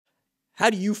How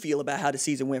do you feel about how the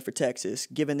season went for Texas,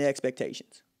 given the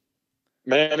expectations?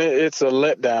 Man, it's a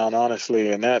letdown,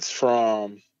 honestly, and that's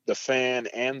from the fan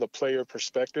and the player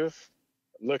perspective.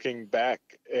 Looking back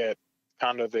at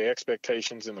kind of the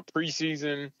expectations in the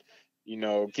preseason,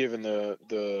 given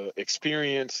the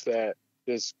experience that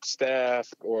this staff,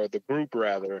 or the group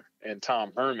rather, and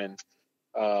Tom Herman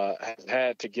has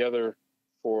had together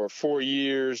for 4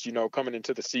 years, coming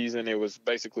into the season, it was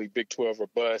basically Big 12 or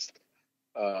bust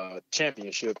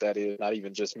championship, that is, not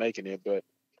even just making it, but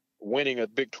winning a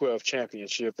Big 12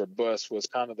 championship or bust was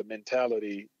kind of the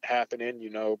mentality happening.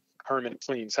 Herman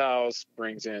cleans house,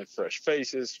 brings in fresh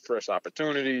faces, fresh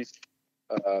opportunities,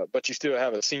 but you still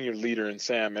have a senior leader in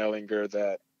Sam Ehlinger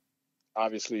that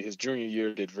obviously his junior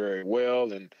year did very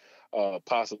well, and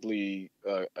possibly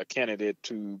a candidate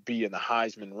to be in the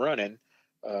Heisman running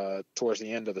towards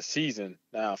the end of the season.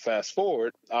 Now, fast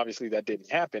forward, obviously that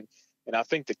didn't happen. And I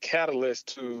think the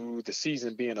catalyst to the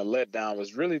season being a letdown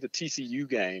was really the TCU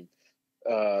game.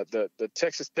 The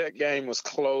Texas Tech game was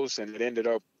close, and it ended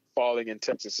up falling in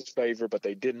Texas's favor, but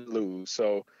they didn't lose.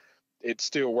 So it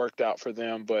still worked out for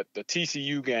them. But the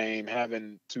TCU game,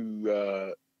 having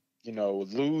to,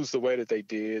 lose the way that they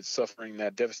did, suffering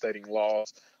that devastating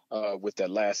loss with that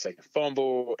last-second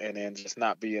fumble, and then just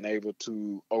not being able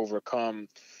to overcome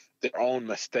their own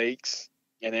mistakes,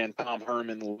 and then Tom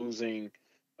Herman losing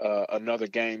another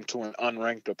game to an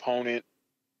unranked opponent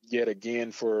yet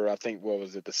again for, I think,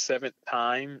 the 7th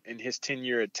time in his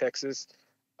tenure at Texas.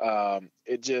 That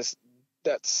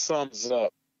sums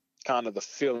up kind of the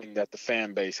feeling that the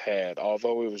fan base had.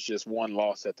 Although it was just one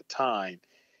loss at the time,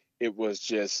 it was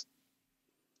just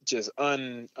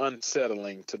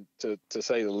unsettling to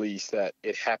say the least that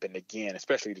it happened again,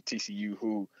 especially to TCU,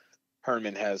 who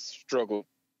Herman has struggled,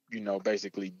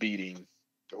 basically beating,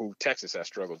 who Texas has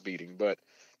struggled beating. But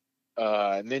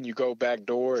and then you go back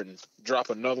door and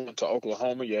drop another one to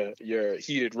Oklahoma, your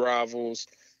heated rivals.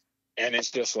 And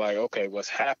it's just like, okay, what's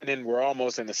happening? We're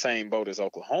almost in the same boat as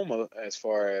Oklahoma as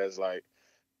far as like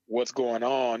what's going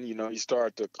on. You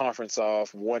start the conference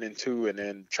off 1-2 and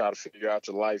then try to figure out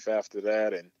your life after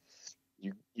that. And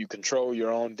you control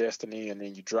your own destiny, and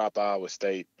then you drop Iowa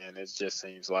State. And it just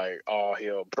seems like all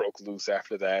hell broke loose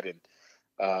after that.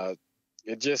 And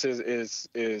it just is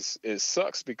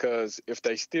sucks, because if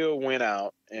they still win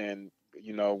out and,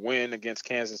 win against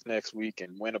Kansas next week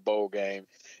and win a bowl game,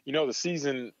 the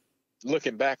season,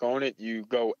 looking back on it, you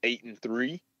go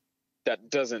 8-3.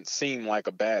 That doesn't seem like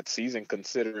a bad season,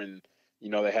 considering,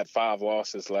 they had 5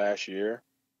 losses last year,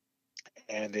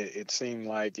 and it seemed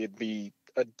like it'd be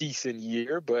a decent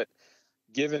year. But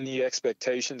given the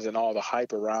expectations and all the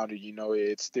hype around it,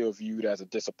 it's still viewed as a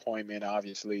disappointment.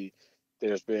 Obviously,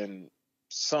 there's been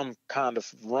some kind of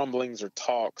rumblings or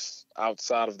talks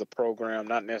outside of the program,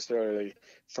 not necessarily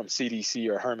from CDC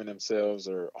or Herman themselves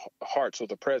or Hartz or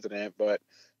the president, but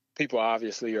people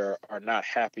obviously are not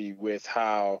happy with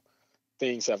how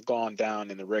things have gone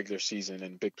down in the regular season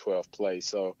in Big 12 play.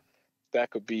 So that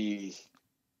could be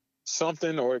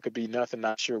something, or it could be nothing.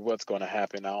 Not sure what's going to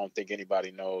happen. I don't think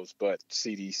anybody knows but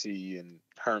CDC and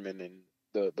Herman and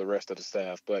the rest of the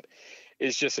staff. But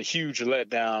it's just a huge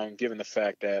letdown, given the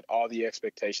fact that all the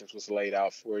expectations was laid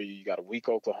out for you. You got a weak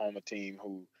Oklahoma team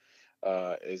who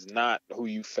is not who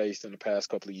you faced in the past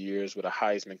couple of years, with a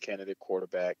Heisman candidate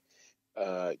quarterback.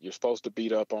 You're supposed to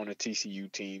beat up on a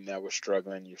TCU team that was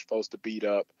struggling. You're supposed to beat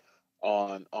up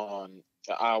on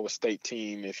the Iowa State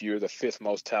team if you're the 5th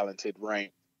most talented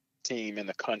ranked team in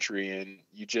the country, and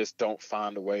you just don't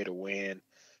find a way to win.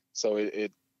 So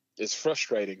it's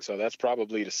frustrating. So that's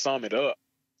probably, to sum it up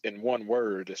in one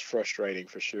word, it's frustrating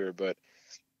for sure. But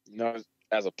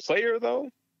as a player though,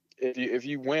 if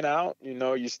you went out,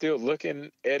 you're still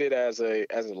looking at it as a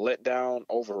letdown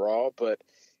overall. But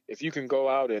if you can go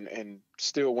out and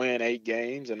still win 8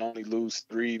 games and only lose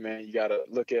 3, man, you got to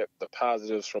look at the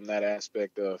positives from that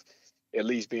aspect of at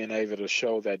least being able to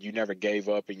show that you never gave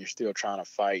up and you're still trying to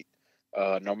fight,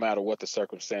 no matter what the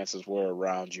circumstances were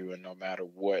around you, and no matter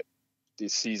what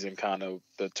this season kind of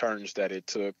the turns that it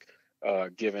took,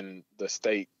 given the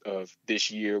state of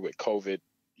this year with COVID.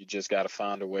 You just got to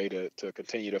find a way to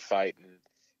continue to fight. And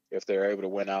if they're able to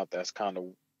win out, that's kind of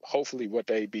hopefully what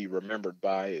they be remembered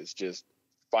by, is just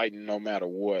fighting no matter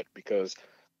what, because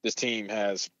this team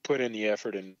has put in the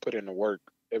effort and put in the work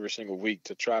every single week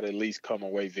to try to at least come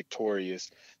away victorious,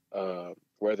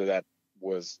 whether that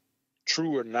was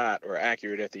true or not, or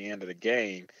accurate at the end of the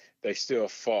game. They still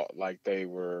fought like they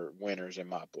were winners in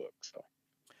my book. So,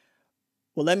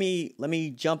 well, let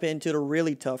me jump into the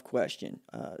really tough question.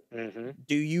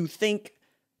 Do you think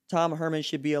Tom Herman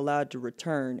should be allowed to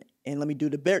return? And let me do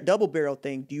the double barrel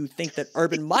thing. Do you think that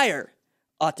Urban Meyer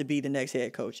ought to be the next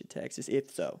head coach at Texas,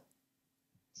 if so?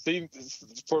 See,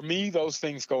 for me, those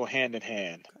things go hand in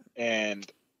hand.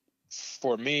 And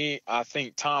for me, I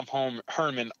think Tom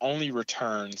Herman only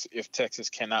returns if Texas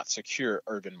cannot secure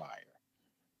Urban Meyer.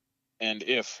 And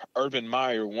if Urban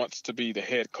Meyer wants to be the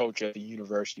head coach at the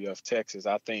University of Texas,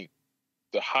 I think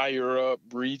the higher up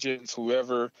regents,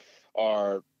 whoever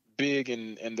are big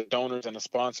in the donors and the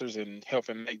sponsors and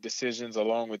helping make decisions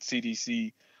along with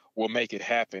CDC will make it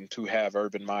happen to have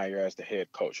Urban Meyer as the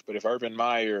head coach. But if Urban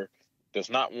Meyer does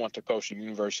not want to coach the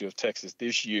University of Texas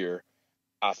this year,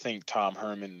 I think Tom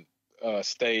Herman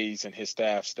stays and his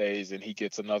staff stays, and he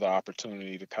gets another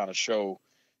opportunity to kind of show,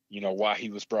 why he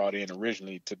was brought in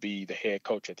originally to be the head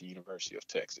coach at the University of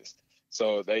Texas.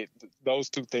 So those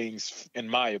two things, in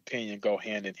my opinion, go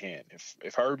hand in hand.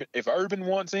 If Urban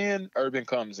wants in, Urban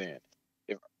comes in.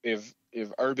 If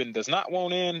Urban does not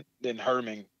want in, then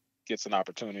Herman gets an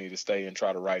opportunity to stay and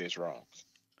try to right his wrongs.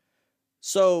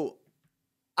 So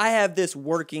I have this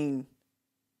working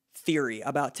theory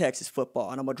about Texas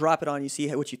football, and I'm going to drop it on you, see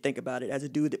what you think about it as a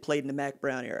dude that played in the Mac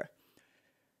Brown era.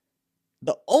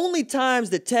 The only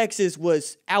times that Texas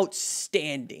was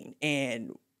outstanding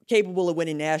and capable of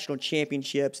winning national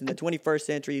championships in the 21st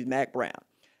century is Mac Brown.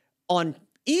 On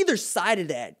either side of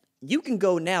that, you can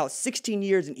go now 16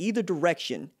 years in either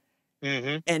direction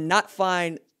and not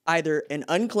find either an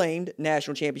unclaimed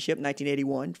national championship,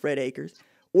 1981, Fred Akers,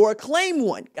 or a claimed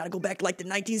one. Got to go back to like the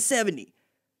 1970.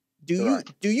 Do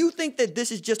you think that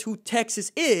this is just who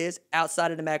Texas is outside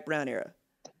of the Mac Brown era?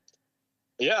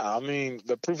 Yeah, I mean,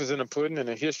 the proof is in the pudding, and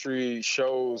the history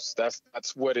shows that's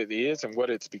what it is and what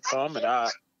it's become. And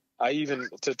I even,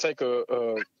 to take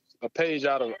a page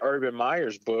out of Urban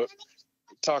Meyer's book,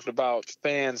 talked about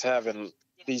fans having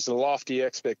these lofty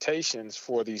expectations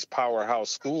for these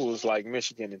powerhouse schools like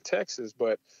Michigan and Texas,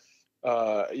 but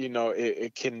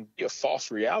it can be a false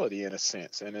reality in a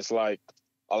sense. And it's like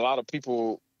a lot of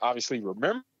people obviously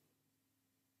remember.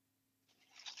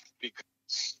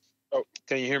 Oh,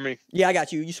 can you hear me? Yeah, I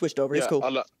got you. You switched over. It's cool.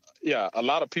 A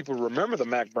lot of people remember the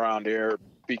Mac Brown era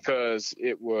because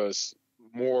it was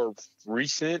more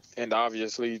recent, and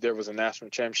obviously there was a national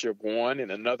championship won and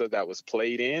another that was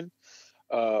played in.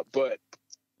 But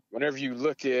whenever you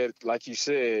look at, like you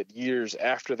said, years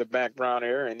after the Mac Brown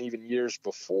era and even years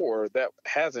before, that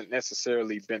hasn't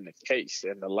necessarily been the case.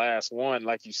 And the last one,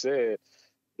 like you said,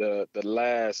 the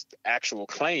last actual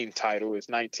claim title is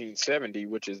 1970,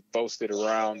 which is boasted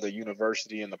around the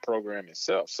university and the program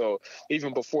itself. So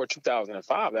even before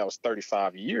 2005, that was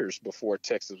 35 years before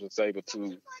Texas was able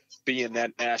to be in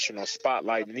that national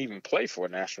spotlight and even play for a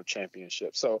national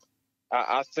championship. So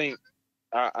I think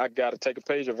I got to take a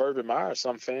page of Urban Meyer.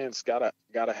 Some fans gotta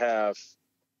have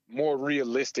more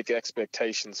realistic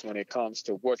expectations when it comes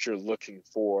to what you're looking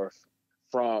for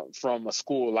from a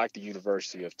school like the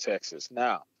University of Texas.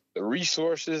 Now, the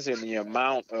resources and the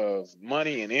amount of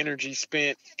money and energy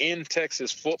spent in Texas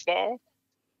football,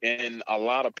 in a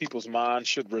lot of people's minds,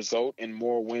 should result in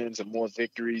more wins and more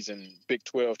victories and Big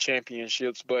 12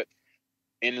 championships. But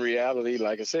in reality,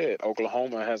 like I said,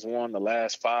 Oklahoma has won the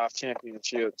last 5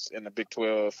 championships in the Big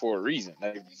 12 for a reason.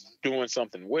 They're doing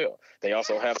something well. They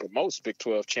also have the most Big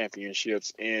 12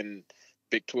 championships in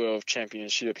Big 12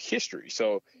 championship history.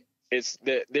 So it's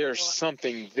that there's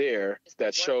something there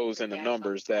that shows in the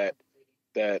numbers that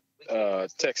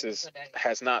Texas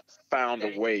has not found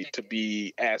a way to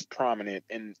be as prominent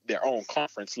in their own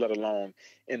conference, let alone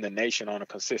in the nation on a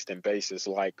consistent basis,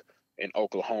 like in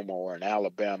Oklahoma or in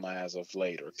Alabama as of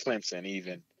late, or Clemson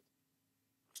even.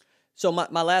 So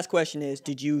my last question is,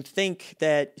 did you think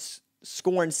that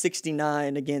scoring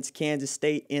 69 against Kansas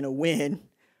State in a win,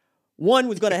 one,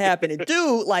 was going to happen, and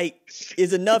two,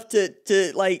 is enough to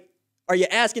are you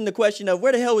asking the question of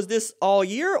where the hell was this all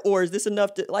year, or is this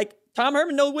enough to, Tom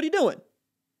Herman knows what he's doing?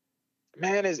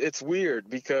 Man, it's weird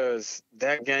because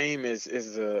that game is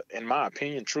in my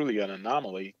opinion, truly an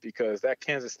anomaly, because that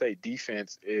Kansas State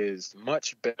defense is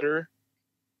much better,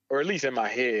 or at least in my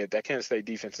head, that Kansas State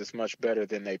defense is much better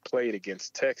than they played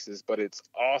against Texas, but it's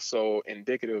also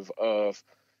indicative of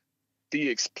the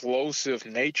explosive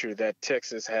nature that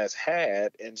Texas has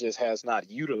had and just has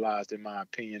not utilized, in my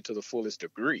opinion, to the fullest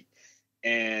degree.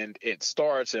 And it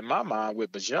starts, in my mind,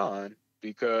 with Bijan,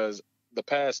 because the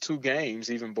past 2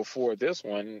 games, even before this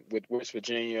one with West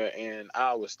Virginia and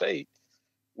Iowa State,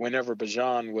 whenever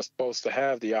Bijan was supposed to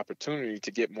have the opportunity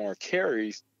to get more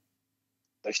carries,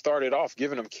 they started off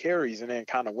giving him carries and then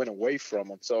kind of went away from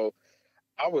him. So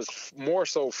I was more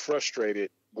so frustrated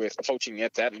with coaching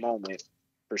at that moment,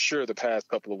 for sure, the past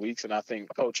couple of weeks. And I think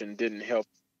coaching didn't help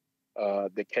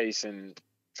the case in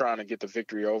trying to get the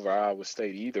victory over Iowa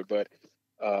State either. But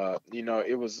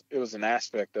it was an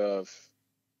aspect of,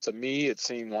 to me, it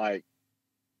seemed like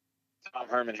Tom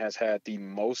Herman has had the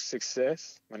most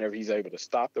success whenever he's able to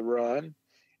stop the run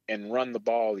and run the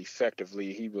ball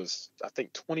effectively. He was, I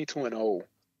think, 22-0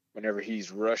 whenever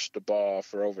he's rushed the ball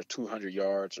for over 200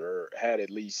 yards or had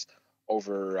at least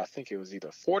over, I think it was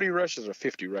either 40 rushes or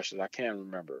 50 rushes. I can't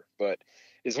remember. But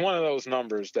it's one of those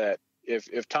numbers that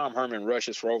if Tom Herman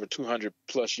rushes for over 200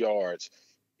 plus yards,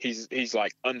 he's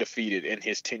like undefeated in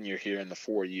his tenure here in the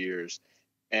 4 years.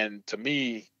 And to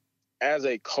me, as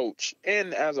a coach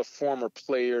and as a former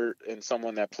player and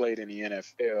someone that played in the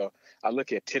NFL, I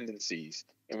look at tendencies.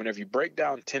 And whenever you break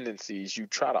down tendencies, you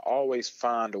try to always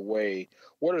find a way.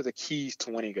 What are the keys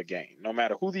to winning a game? No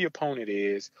matter who the opponent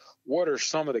is, what are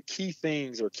some of the key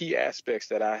things or key aspects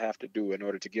that I have to do in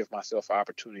order to give myself an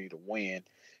opportunity to win?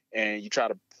 And you try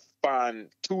to find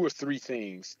 2 or 3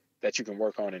 things that you can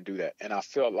work on and do that. And I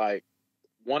felt like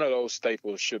one of those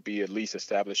staples should be at least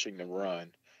establishing the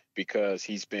run, because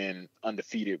he's been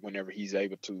undefeated whenever he's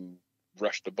able to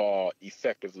rush the ball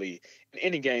effectively in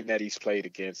any game that he's played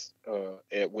against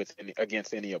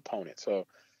against any opponent. So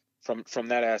from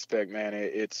that aspect, man,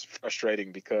 it's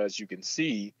frustrating because you can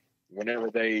see whenever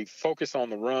they focus on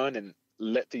the run and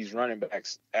let these running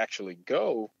backs actually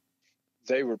go,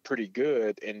 they were pretty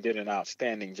good and did an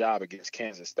outstanding job against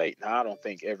Kansas State. Now, I don't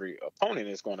think every opponent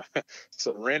is going to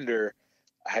surrender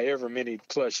however many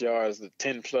plus yards, the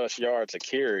 10 plus yards a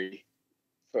carry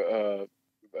for,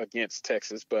 against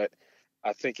Texas, but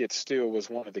I think it still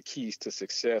was one of the keys to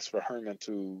success for Herman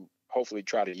to hopefully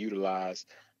try to utilize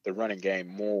the running game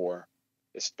more,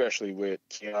 especially with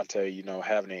Keontae,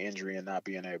 having an injury and not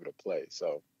being able to play.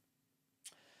 So,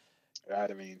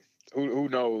 I mean, who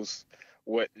knows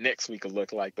what next week will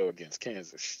look like, though, against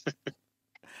Kansas.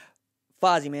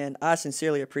 Fozzy, man, I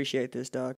sincerely appreciate this, dog.